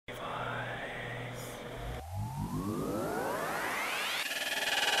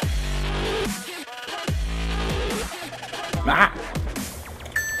Ah!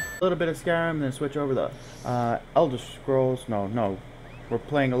 A little bit of Skyrim, then switch over the Elder Scrolls. No, we're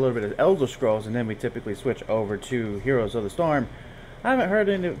playing a little bit of Elder Scrolls, and then we typically switch over to Heroes of the Storm. I haven't heard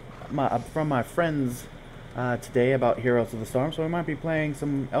any from my friends today about Heroes of the Storm, so we might be playing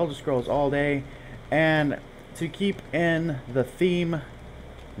some Elder Scrolls all day. And to keep in the theme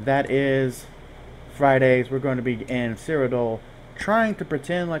that is Fridays, we're going to be in Cyridill, trying to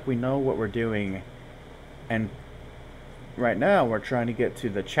pretend like we know what we're doing. And right now we're trying to get to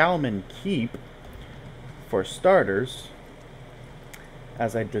the Chalman Keep for starters.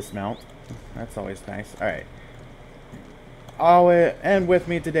 As I dismount, that's always nice. Alright. And with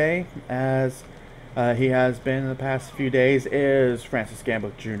me today, as he has been in the past few days, is Francis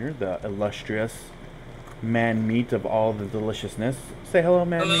Gamble Jr., the illustrious man meat of all the deliciousness. Say hello,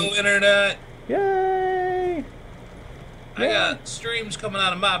 man meat. Hello, Internet. Yay! I got streams coming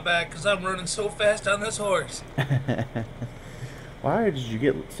out of my back because I'm running so fast on this horse. Why did you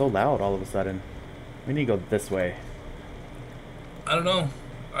get so loud all of a sudden? We need to go this way. I don't know.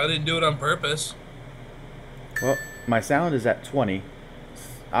 I didn't do it on purpose. Well, my sound is at 20.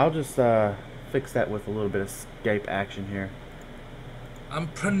 I'll just fix that with a little bit of Skype action here. I'm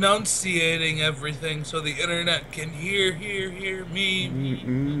pronunciating everything so the Internet can hear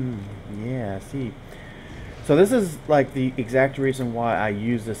me. Yeah, see. So this is like the exact reason why I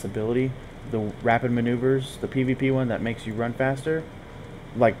use this ability. The rapid maneuvers, the PvP one that makes you run faster.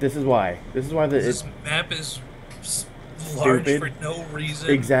 Like, this is why. This map is large stupid. for no reason.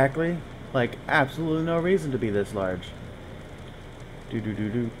 Exactly. Like, absolutely no reason to be this large.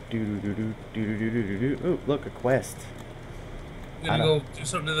 Ooh, look, a quest. You gonna go do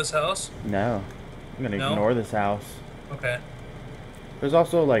something to this house? No. I'm gonna ignore this house. Okay. There's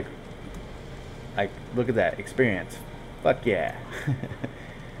also, like, look at that. Experience. Fuck yeah.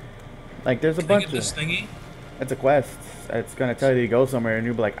 Like, there's a bunch of... this thingy? It's a quest. It's gonna tell you to go somewhere, and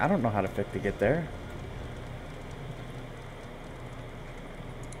you'll be like, I don't know how to get there.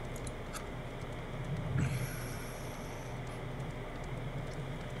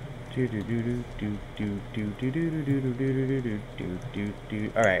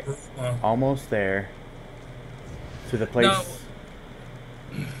 Alright. Almost there. To the place.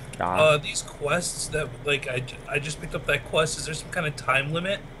 These quests that, like, I just picked up that quest. Is there some kind of time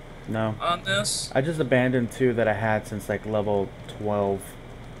limit? No. On this? I just abandoned 2 that I had since, like, level 12.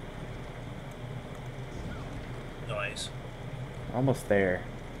 Nice. Almost there.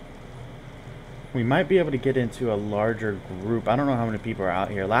 We might be able to get into a larger group. I don't know how many people are out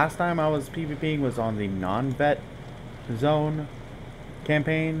here. Last time I was PvPing was on the non-vet zone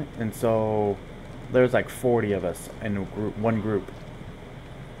campaign, and so there's like 40 of us in a group, one group,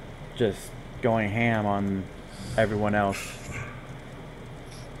 just going ham on everyone else.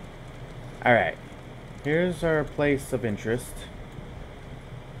 Alright, here's our place of interest.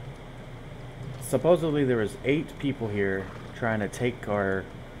 Supposedly there was 8 people here trying to take our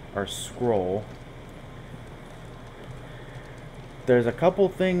scroll. There's a couple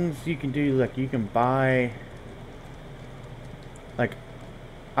things you can do, like you can buy, like,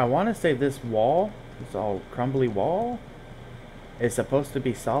 I want to say this wall, this all crumbly wall, is supposed to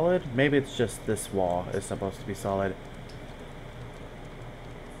be solid. Maybe it's just this wall is supposed to be solid.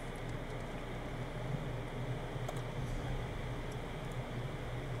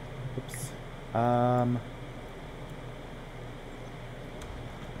 Oops.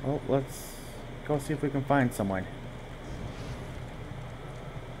 Well, let's go see if we can find someone.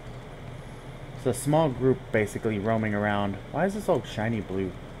 It's a small group basically roaming around. Why is this all shiny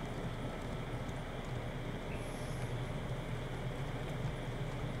blue?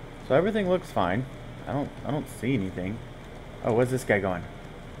 So everything looks fine. I don't see anything. Oh, where's this guy going?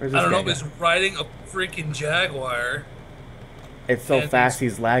 Where's this I don't guy know if he's riding a freaking jaguar. It's so fast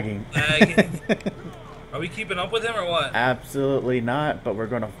he's lagging. Are we keeping up with him or what? Absolutely not, but we're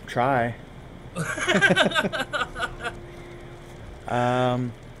gonna try.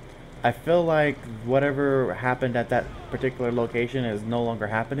 I feel like whatever happened at that particular location is no longer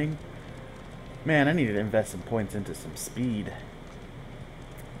happening. Man, I need to invest some points into some speed.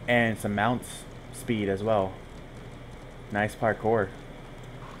 And some mounts speed as well. Nice parkour.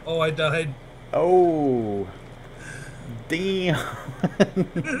 Oh, I died. Oh. Damn.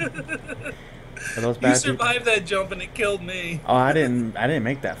 Are those bad You survived that jump and it killed me. Oh, I didn't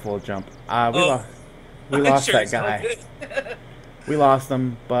make that full jump. We lost sure that guy. We lost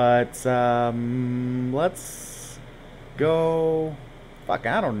him, but let's go. Fuck,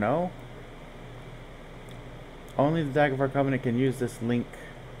 I don't know. Only the Daggerfar Covenant can use this link.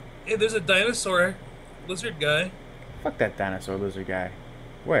 Hey, there's a dinosaur lizard guy. Fuck that dinosaur lizard guy.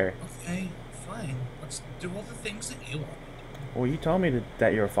 Where? Okay, fine. Let's do all the things that you want Well, you told me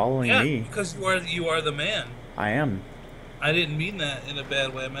that you were following Yeah, me. because you are the man. I am. I didn't mean that in a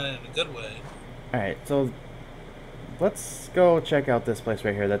bad way. I meant it in a good way. Alright, so let's go check out this place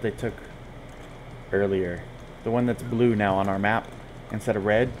right here that they took earlier. The one that's blue now on our map instead of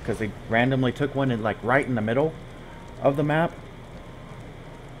red, because they randomly took one in, like, right in the middle of the map.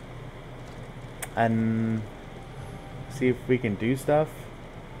 And see if we can do stuff.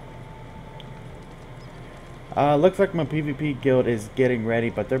 Looks like my PvP guild is getting ready,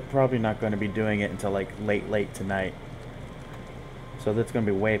 but they're probably not going to be doing it until like late tonight. So that's going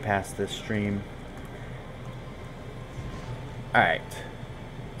to be way past this stream. Alright.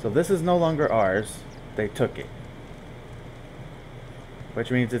 So this is no longer ours. They took it. Which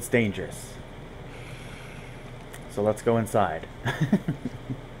means it's dangerous. So let's go inside.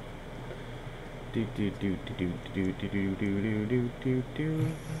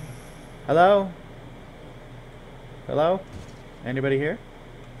 Hello? Hello? Anybody here?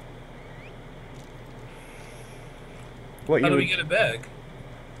 What? How do we get it back?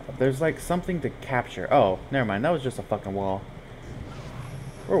 There's like something to capture. Oh, never mind. That was just a fucking wall.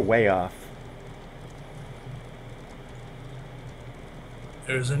 We're way off.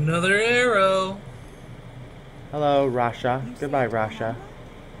 There's another arrow. Hello, Rasha. Goodbye, Rasha.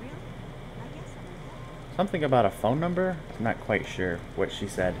 Something about a phone number? I'm not quite sure what she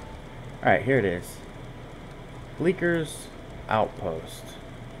said. Alright, here it is. Bleaker's Outpost.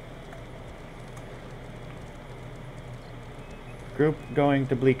 Group going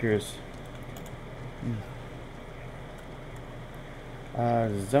to Bleaker's.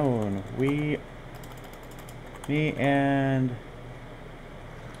 Zone. Me and...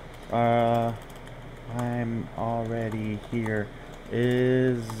 I'm already here.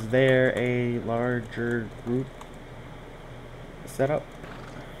 Is there a larger group set up?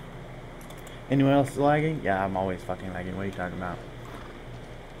 Anyone else lagging? Yeah, I'm always fucking lagging. What are you talking about?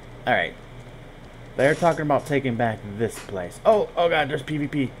 Alright. They're talking about taking back this place. Oh god, there's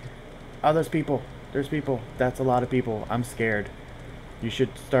PvP. Oh, there's people. There's people. That's a lot of people. I'm scared. You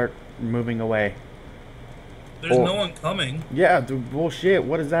should start moving away. There's no one coming. Yeah, bullshit.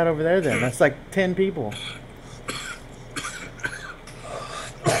 What is that over there then? That's like 10 people.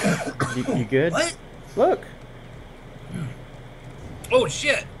 You good? What? Look. Oh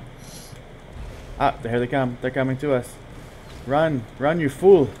shit. Ah, here they come. They're coming to us. Run. Run, you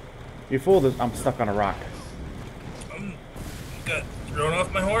fool. You fool. I'm stuck on a rock. Got thrown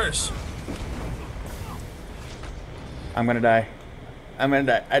off my horse. I'm gonna die. I'm gonna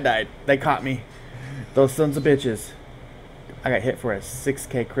die. I died. They caught me. Those sons of bitches. I got hit for a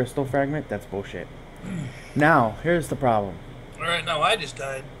 6k crystal fragment. That's bullshit. Now, here's the problem. Alright, now I just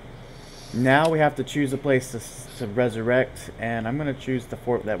died. Now we have to choose a place to resurrect. And I'm gonna choose the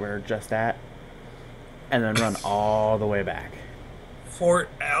fort that we're just at. And then run all the way back. Fort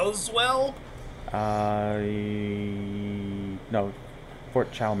Alswell? No.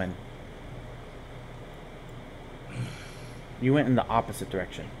 Fort Chalman. You went in the opposite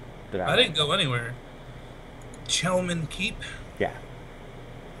direction. I didn't go anywhere. Chalman Keep? Yeah.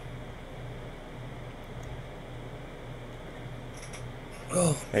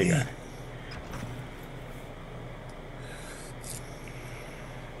 Oh, there you go.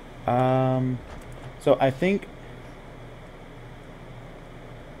 So I think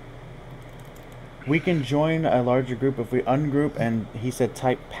we can join a larger group if we ungroup, and he said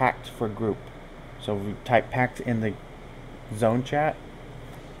type pact for group. So we type pact in the zone chat,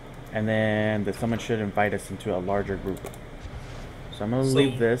 and then someone should invite us into a larger group. So I'm gonna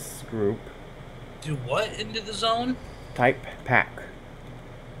leave this group. Do what into the zone? Type pact.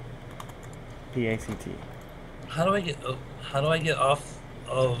 P-A-C-T. How do I get off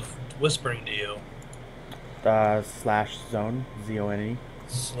of whispering to you? Slash zone, Z-O-N-E.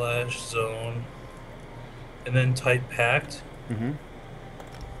 Slash zone. And then type pact. Mm-hmm.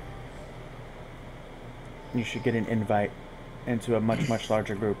 You should get an invite into a much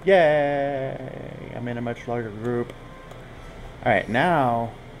larger group. Yay! I'm in a much larger group. Alright,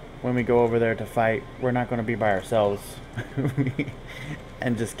 now when we go over there to fight, we're not going to be by ourselves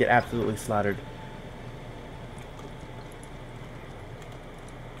and just get absolutely slaughtered.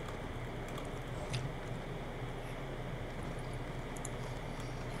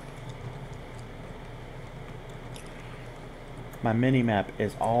 My mini-map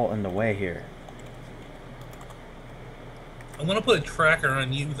is all in the way here. I'm gonna put a tracker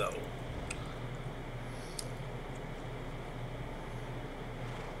on you, though.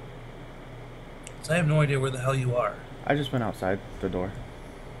 So I have no idea where the hell you are. I just went outside the door.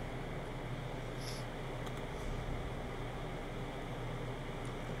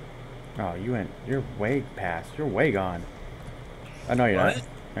 Oh, you're way past. You're way gone. Oh, no, you're not. What?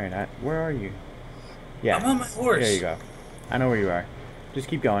 No, you're not. Where are you? I'm Yeah. on my There you horse. go. I know where you are. Just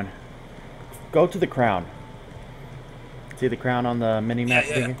keep going. Go to the crown. See the crown on the mini Yeah, map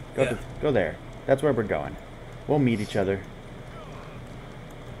yeah, thing? yeah. Go there. That's where we're going. We'll meet each other.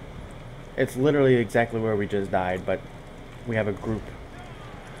 It's literally exactly where we just died, but we have a group.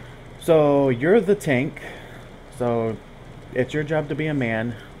 So you're the tank. So it's your job to be a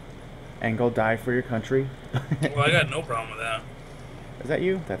man and go die for your country. Well, I got no problem with that. Is that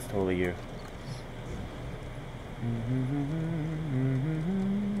you? That's totally you.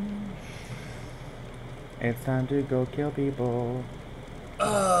 It's time to go kill people.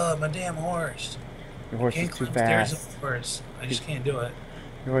 My damn horse. Your I horse is can't too climb stairs on fast. my horse. I just can't do it.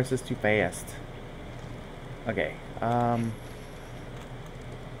 Your horse is too fast. Okay, at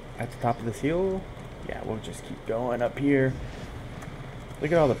the top of this hill, yeah, we'll just keep going up here.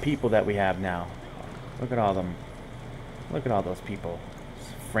 Look at all the people that we have now. Look at all them. Look at all those people.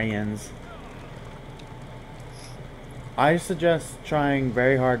 Friends. I suggest trying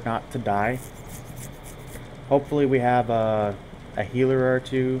very hard not to die. Hopefully we have a healer or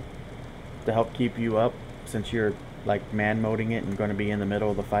two to help keep you up, since you're like man-moding it and going to be in the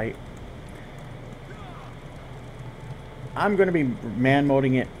middle of the fight. I'm going to be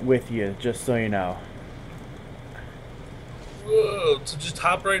man-moding it with you, just so you know. Whoa, so just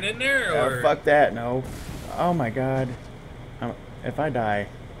hop right in there, or? Fuck that, no. Oh my god. If I die,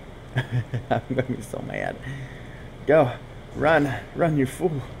 I'm going to be so mad. Go. Run. Run, you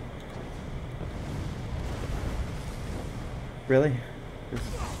fool. Really?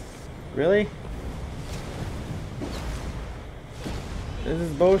 Really? This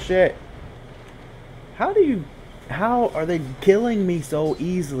is bullshit. How are they killing me so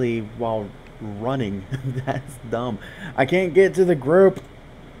easily while running? That's dumb. I can't get to the group.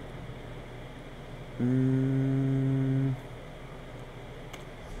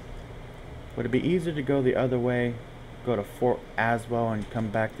 Would it be easier to go the other way? Go to Fort Aswell and come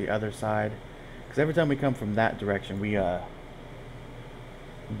back the other side? Because every time we come from that direction, we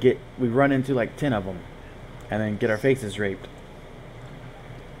run into like 10 of them and then get our faces raped.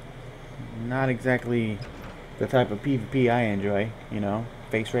 Not exactly the type of PvP I enjoy, you know,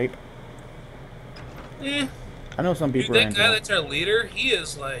 face rape. Eh. I know some Dude, people are that into guy it. that's our leader, he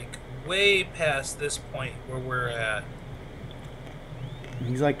is like way past this point where we're at.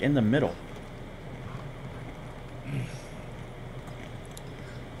 He's like in the middle.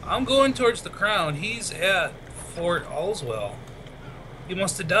 I'm going towards the crown. He's at Fort Allswell. He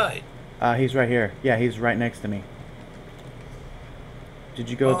must have died. He's right here. Yeah, he's right next to me. Did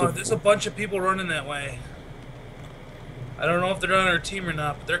you go to... Oh, there's a bunch of people running that way. I don't know if they're on our team or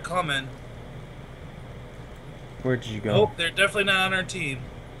not, but they're coming. Where did you go? Nope, they're definitely not on our team.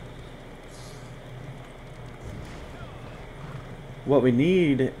 What we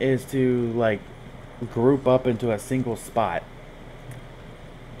need is to, like, group up into a single spot.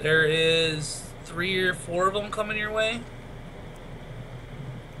 There is 3 or 4 of them coming your way.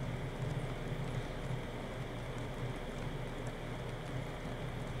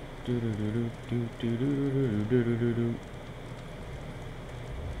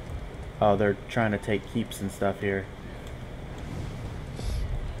 Oh, they're trying to take keeps and stuff here.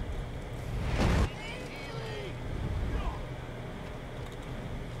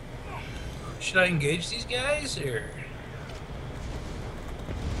 Should I engage these guys, or?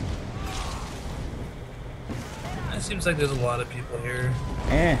 It seems like there's a lot of people here.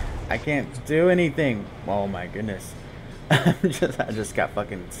 I can't do anything. Oh my goodness. I just got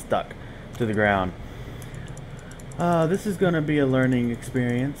fucking stuck to the ground. This is gonna be a learning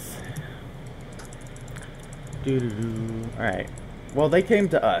experience. Alright. Well, they came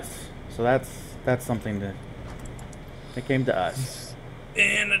to us. So that's something to... They came to us.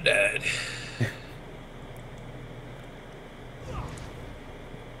 And I died.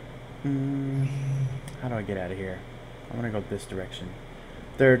 How do I get out of here? I'm gonna go this direction.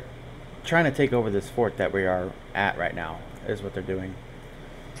 They're trying to take over this fort that we are at right now, is what they're doing.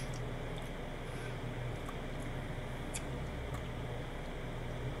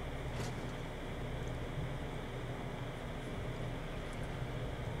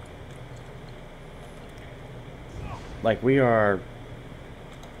 Like, we are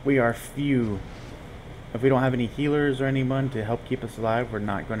few. If we don't have any healers or anyone to help keep us alive, we're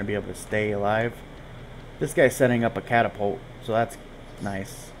not going to be able to stay alive. This guy's setting up a catapult, so that's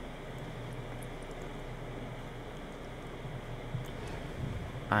nice.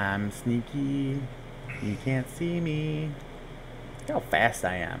 I'm sneaky. You can't see me. Look how fast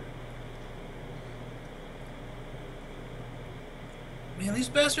I am. Man, these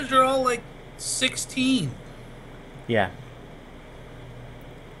bastards are all like 16. Yeah.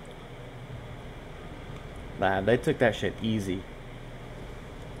 Lad, they took that shit easy.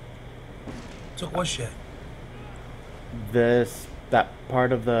 Took what shit? That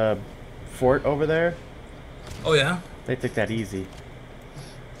part of the fort over there. Oh yeah? They took that easy.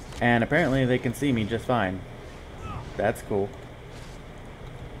 And apparently they can see me just fine. That's cool.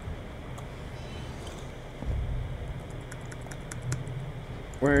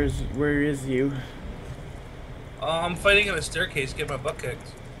 Where is you? I'm fighting in a staircase, get my butt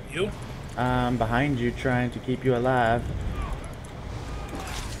kicked. You? I'm behind you trying to keep you alive.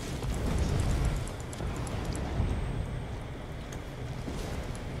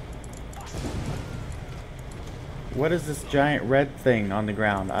 What is this giant red thing on the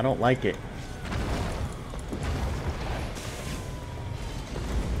ground? I don't like it.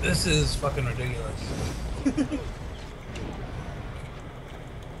 This is fucking ridiculous.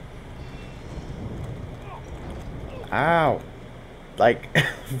 Ow. Like,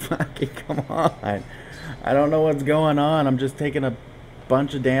 fucking come on. I don't know what's going on. I'm just taking a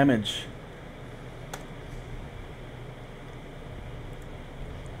bunch of damage.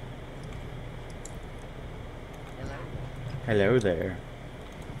 Hello there.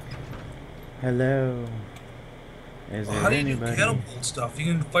 Hello. Is there How do you anybody? do catapult stuff? You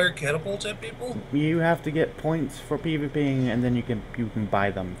can fire catapults at people? You have to get points for PvPing, and then you can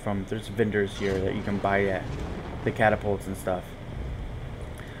buy them from. There's vendors here that you can buy at the catapults and stuff.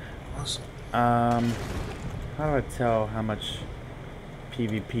 Awesome. How do I tell how much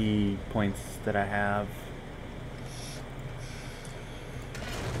PvP points that I have?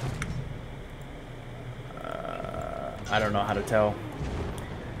 I don't know how to tell.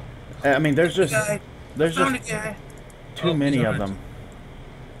 I mean, there's just too many of them.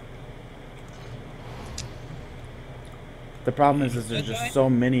 The problem is there's just so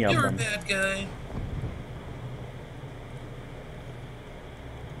many of them. You're a bad guy.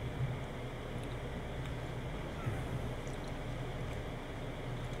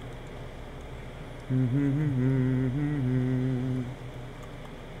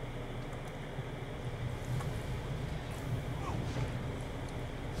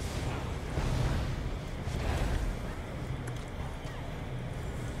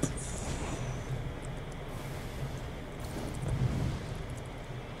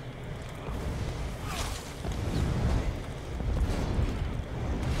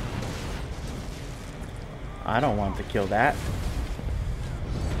 I don't want to kill that.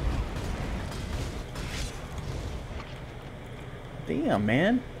 Damn,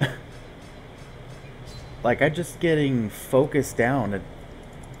 man. Like, I'm just getting focused down.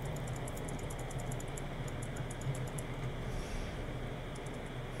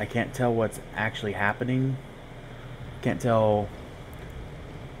 I can't tell what's actually happening. Can't tell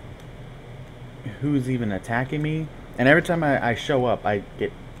who's even attacking me. And every time I show up, I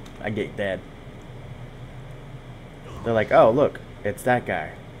get dead. They're like, oh, look, it's that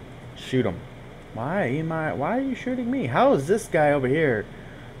guy. Shoot him. Why are you shooting me? How is this guy over here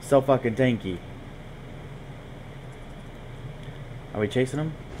so fucking tanky? Are we chasing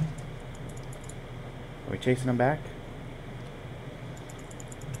him? Are we chasing him back?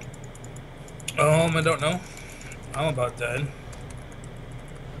 I don't know. I'm about dead.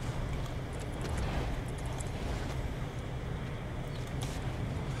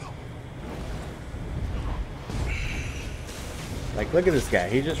 Like, look at this guy.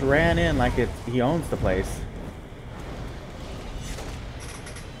 He just ran in like he owns the place.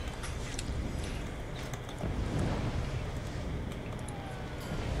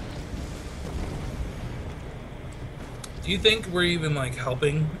 Do you think we're even, like,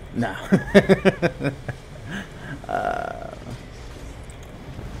 helping? No.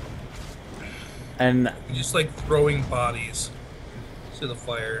 And You're just, like, throwing bodies to the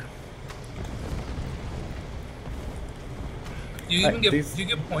fire. Do you even do you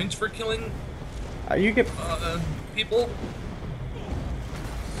get points for killing you get people?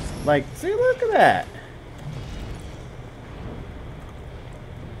 like, see, look at that.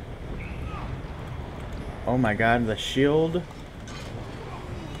 Oh my god, the shield.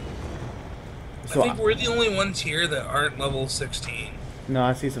 So I think we're the only ones here that aren't level 16. No,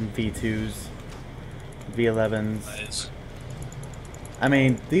 I see some V2s, V11s. Nice. I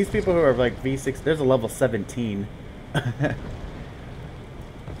mean, these people who are like V6, there's a level 17. I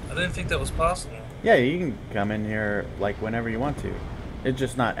didn't think that was possible. Yeah, you can come in here like whenever you want to. It's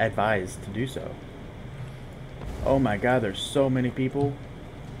just not advised to do so. Oh my god, there's so many people.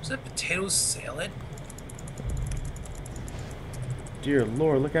 Was that potato salad? Dear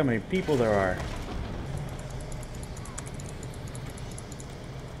lord, look how many people there are.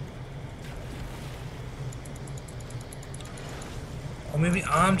 Oh maybe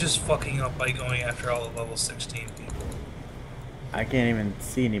I'm just fucking up by going after all the level 16 people. I can't even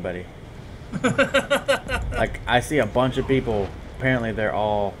see anybody. Like, I see a bunch of people. Apparently, they're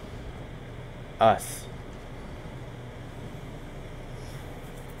all us.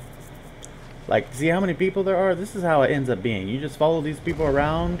 Like, see how many people there are? This is how it ends up being. You just follow these people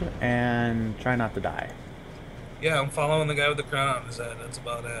around and try not to die. Yeah, I'm following the guy with the crown on his head. That's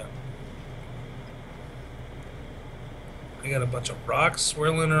about it. I got a bunch of rocks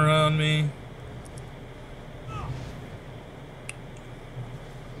swirling around me.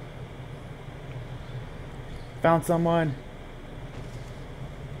 Found someone.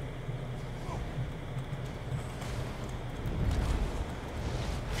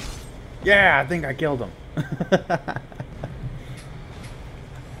 Yeah, I think I killed him.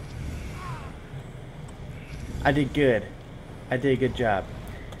 I did good. I did a good job.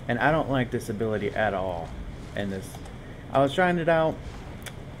 And I don't like this ability at all in this. I was trying it out,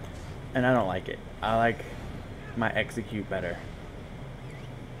 and I don't like it. I like my execute better.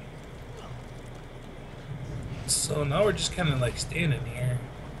 So now we're just kind of like standing here.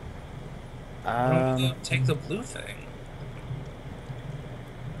 Take the blue thing.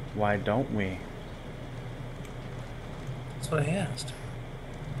 Why don't we? That's what I asked.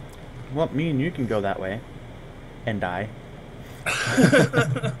 Well, me and you can go that way and die.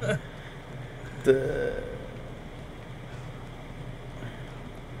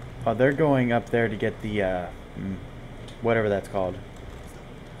 Oh, they're going up there to get the whatever that's called.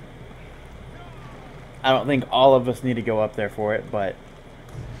 I don't think all of us need to go up there for it, but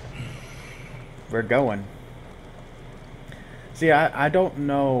we're going. See, I don't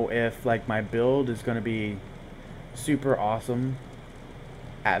know if like my build is going to be super awesome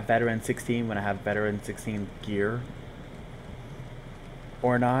at Veteran 16 when I have Veteran 16 gear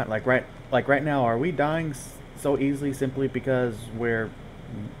or not. Like right now, are we dying so easily simply because we're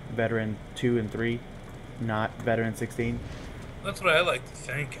Veteran 2 and 3, not Veteran 16? That's what I like to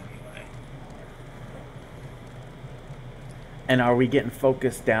think anyway. And are we getting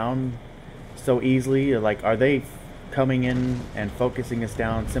focused down so easily? Like, are they coming in and focusing us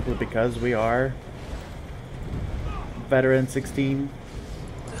down simply because we are Veteran 16?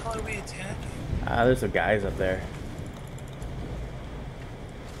 What the hell are we attacking? There's some guys up there.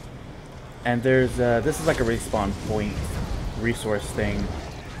 And there's, this is like a respawn point resource thing.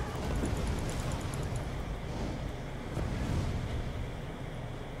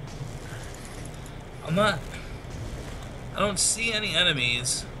 I don't see any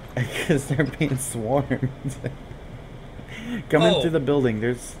enemies. Because they're being swarmed. Come into the building.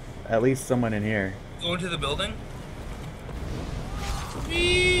 There's at least someone in here. Go into the building?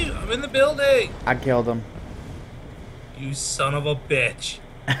 Whee! I'm in the building! I killed him. You son of a bitch.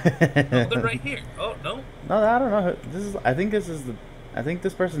 Oh, they're right here. Oh, no? No, I don't know. I think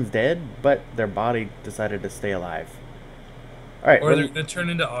this person's dead, but their body decided to stay alive. Alright. Or they're going to turn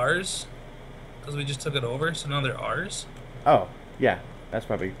into ours? Because we just took it over, so now they're ours? Oh, yeah. That's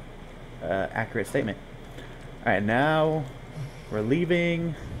probably an accurate statement. Alright, now we're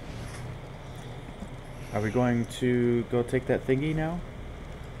leaving. Are we going to go take that thingy now?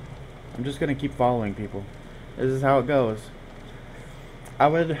 I'm just going to keep following people. This is how it goes. A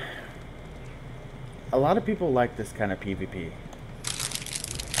lot of people like this kind of PvP.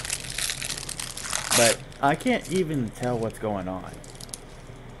 But I can't even tell what's going on.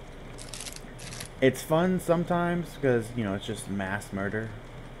 It's fun sometimes because, you know, it's just mass murder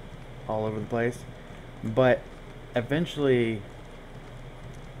all over the place. But eventually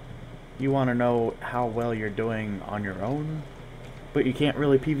you want to know how well you're doing on your own, but you can't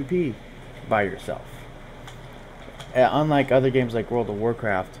really PvP by yourself. Unlike other games like World of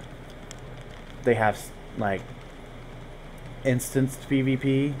Warcraft, they have like instanced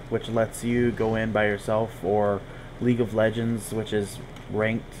PvP, which lets you go in by yourself, or League of Legends, which is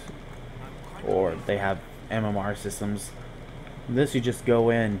ranked, or they have MMR systems. This, you just go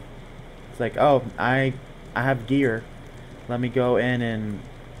in. It's like, oh, I have gear. Let me go in and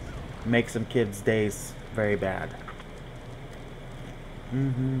make some kids' days very bad.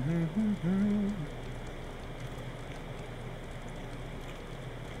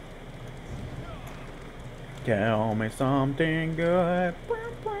 Tell me something good.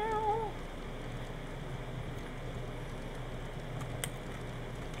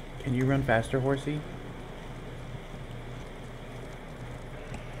 Can you run faster, horsey?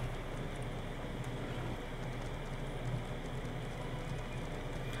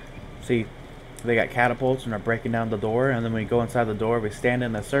 See, they got catapults and are breaking down the door, and then when we go inside the door, we stand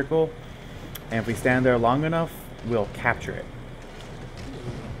in a circle, and if we stand there long enough, we'll capture it.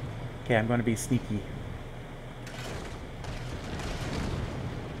 Okay, I'm going to be sneaky.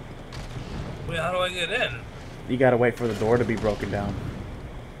 do I get in? You gotta wait for the door to be broken down.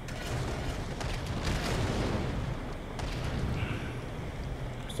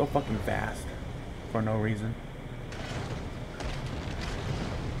 So fucking fast. For no reason.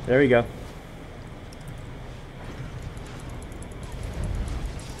 There we go.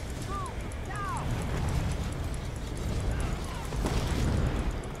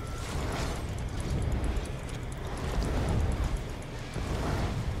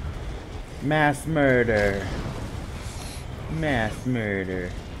 Mass murder. Mass murder.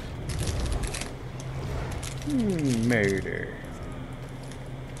 Murder.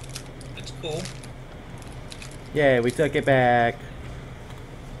 It's cool. Yeah, we took it back.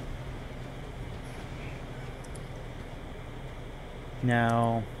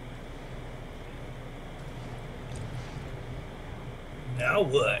 Now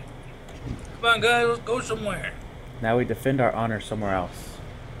what? Come on, guys, let's go somewhere. Now we defend our honor somewhere else.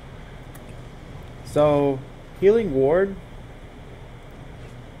 So, healing ward.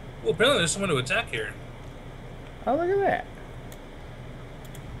 Well, apparently there's someone to attack here. Oh, look at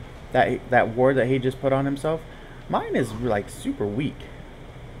that. That ward that he just put on himself. Mine is like super weak.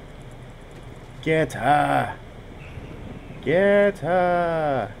 Get her. Get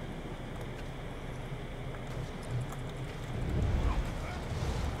her.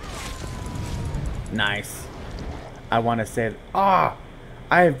 Nice. I want to say, I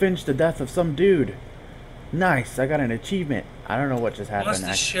avenged the death of some dude. Nice, I got an achievement. I don't know what just happened. Wants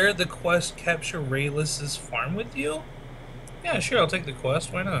to share the quest, capture Raylus's farm with you? Yeah, sure, I'll take the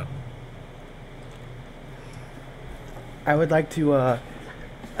quest. Why not? I would like to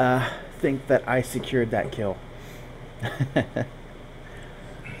think that I secured that kill.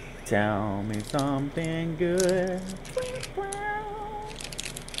 Tell me something good.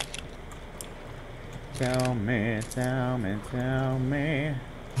 Tell me, tell me, tell me.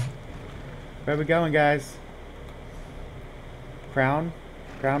 Where are we going, guys? Crown?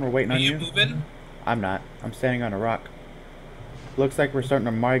 Crown, we're waiting on you. Are you moving? I'm not. I'm standing on a rock. Looks like we're starting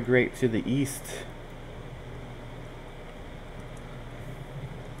to migrate to the east.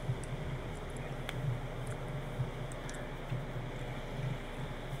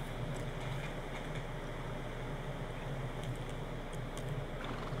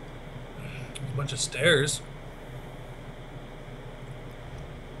 A bunch of stairs.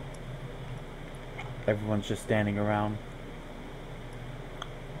 Everyone's just standing around.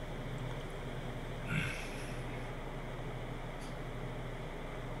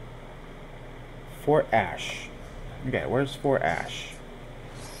 Fort Ash. Okay, where's Fort Ash?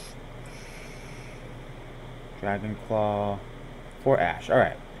 Dragon Claw. Fort Ash.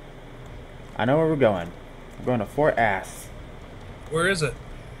 Alright. I know where we're going. We're going to Fort Ass. Where is it?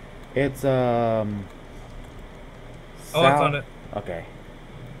 It's Oh, I found it. Okay.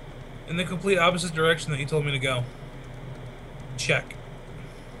 In the complete opposite direction that you told me to go. Check.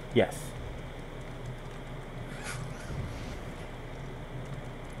 Yes.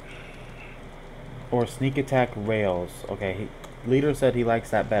 Or sneak attack rails. Okay, leader said he likes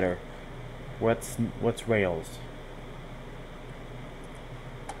that better. What's rails?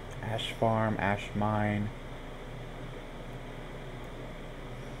 Ash farm, ash mine.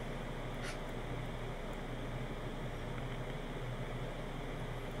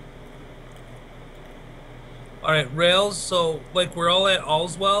 Alright, rails, so like we're all at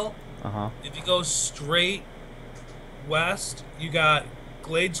Allswell. If you go straight west, you got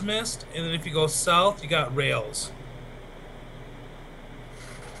Glades Mist, and then if you go south, you got rails.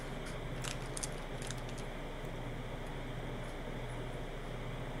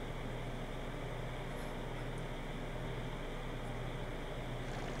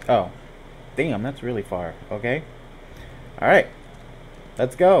 Oh. Damn, that's really far. Okay. Alright.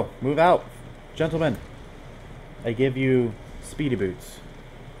 Let's go. Move out. Gentlemen. I give you speedy boots.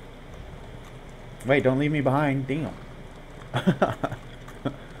 Wait, don't leave me behind. Damn.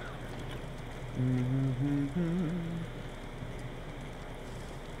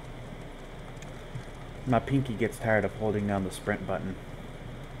 My pinky gets tired of holding down the sprint button.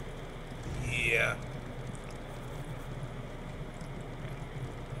 Yeah.